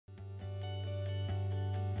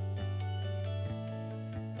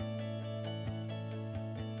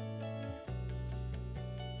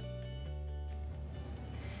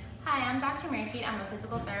I'm Dr. Mary-Kate. I'm a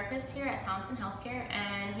physical therapist here at Thompson Healthcare,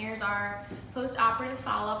 and here's our post-operative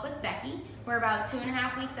follow-up with Becky. We're about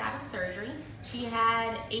 2.5 weeks out of surgery. She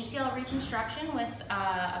had ACL reconstruction with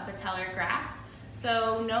a patellar graft,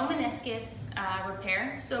 so no meniscus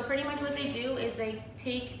repair. So pretty much what they do is they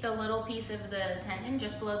take the little piece of the tendon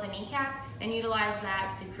just below the kneecap and utilize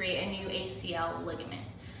that to create a new ACL ligament.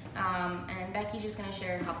 And Becky's just going to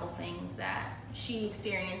share a couple things that she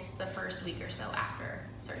experienced the first week or so after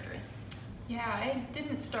surgery. Yeah, I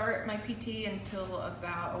didn't start my PT until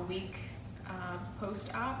about a week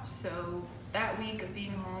post-op, so that week of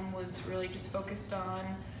being home was really just focused on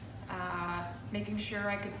making sure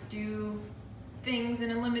I could do things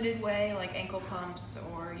in a limited way, like ankle pumps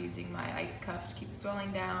or using my ice cuff to keep the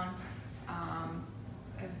swelling down.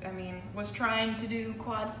 Was trying to do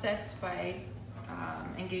quad sets by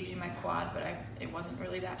engaging my quad, but it wasn't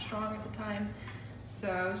really that strong at the time. So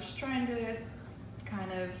I was just trying to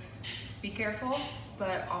kind of be careful,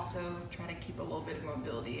 but also try to keep a little bit of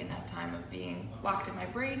mobility in that time of being locked in my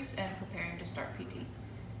brace and preparing to start PT.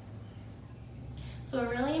 So a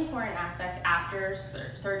really important aspect after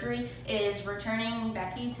surgery is returning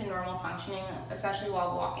Becky to normal functioning, especially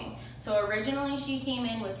while walking. So originally she came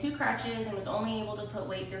in with 2 crutches and was only able to put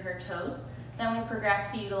weight through her toes. Then we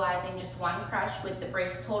progressed to utilizing just 1 crutch with the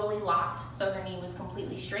brace totally locked, so her knee was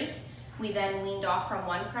completely straight. We then weaned off from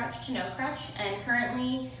 1 crutch to no crutch, and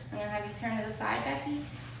currently, I'm gonna have you turn to the side, Becky.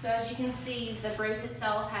 So as you can see, the brace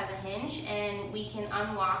itself has a hinge, and we can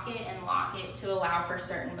unlock it and lock it to allow for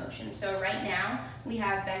certain motion. So right now, we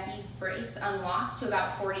have Becky's brace unlocked to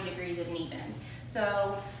about 40 degrees of knee bend.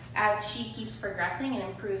 So as she keeps progressing and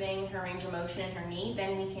improving her range of motion in her knee,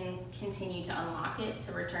 then we can continue to unlock it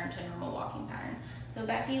to return to a normal walking pattern. So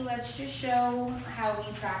Becky, let's just show how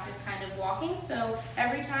we practice kind of walking. So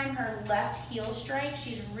every time her left heel strikes,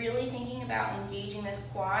 she's really thinking about engaging this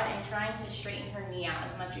quad and trying to straighten her knee out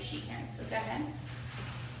as much as she can. So go ahead.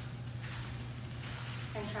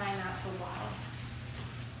 And try not to waddle.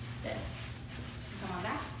 Good. Come on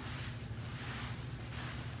back.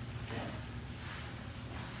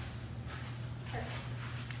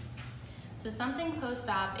 So something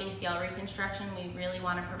post-op ACL reconstruction we really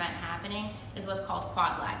want to prevent happening is what's called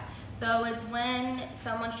quad lag. So it's when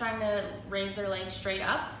someone's trying to raise their leg straight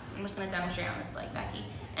up. I'm just going to demonstrate on this leg, Becky.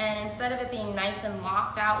 And instead of it being nice and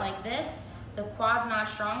locked out like this, the quad's not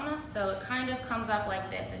strong enough, so it kind of comes up like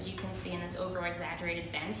this, as you can see in this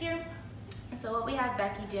over-exaggerated bend here. So what we have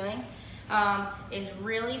Becky doing is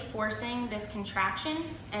really forcing this contraction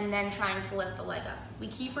and then trying to lift the leg up. We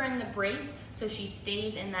keep her in the brace so she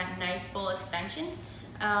stays in that nice full extension.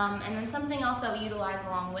 And then something else that we utilize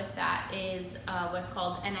along with that is what's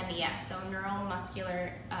called NMES, so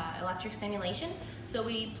neuromuscular electric stimulation. So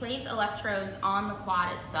we place electrodes on the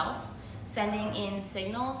quad itself, sending in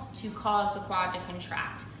signals to cause the quad to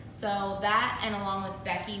contract. So that, and along with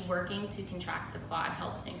Becky working to contract the quad,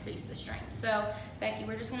 helps increase the strength. So Becky,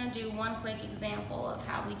 we're just gonna do one quick example of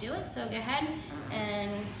how we do it. So go ahead,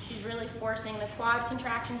 and she's really forcing the quad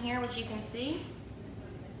contraction here, which you can see,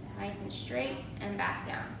 nice and straight, and back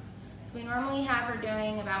down. So we normally have her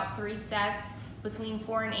doing about 3 sets, between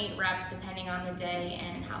 4 and 8 reps, depending on the day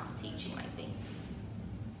and how fatigued she might be.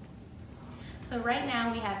 So right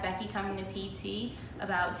now we have Becky coming to PT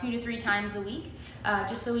about 2 to 3 times a week,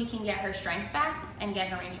 just so we can get her strength back and get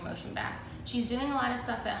her range of motion back. She's doing a lot of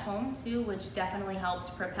stuff at home too, which definitely helps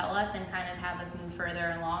propel us and kind of have us move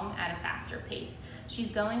further along at a faster pace. She's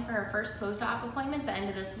going for her first post-op appointment the end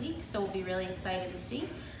of this week, so we'll be really excited to see.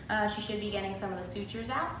 She should be getting some of the sutures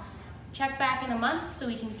out. Check back in a month so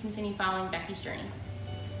we can continue following Becky's journey.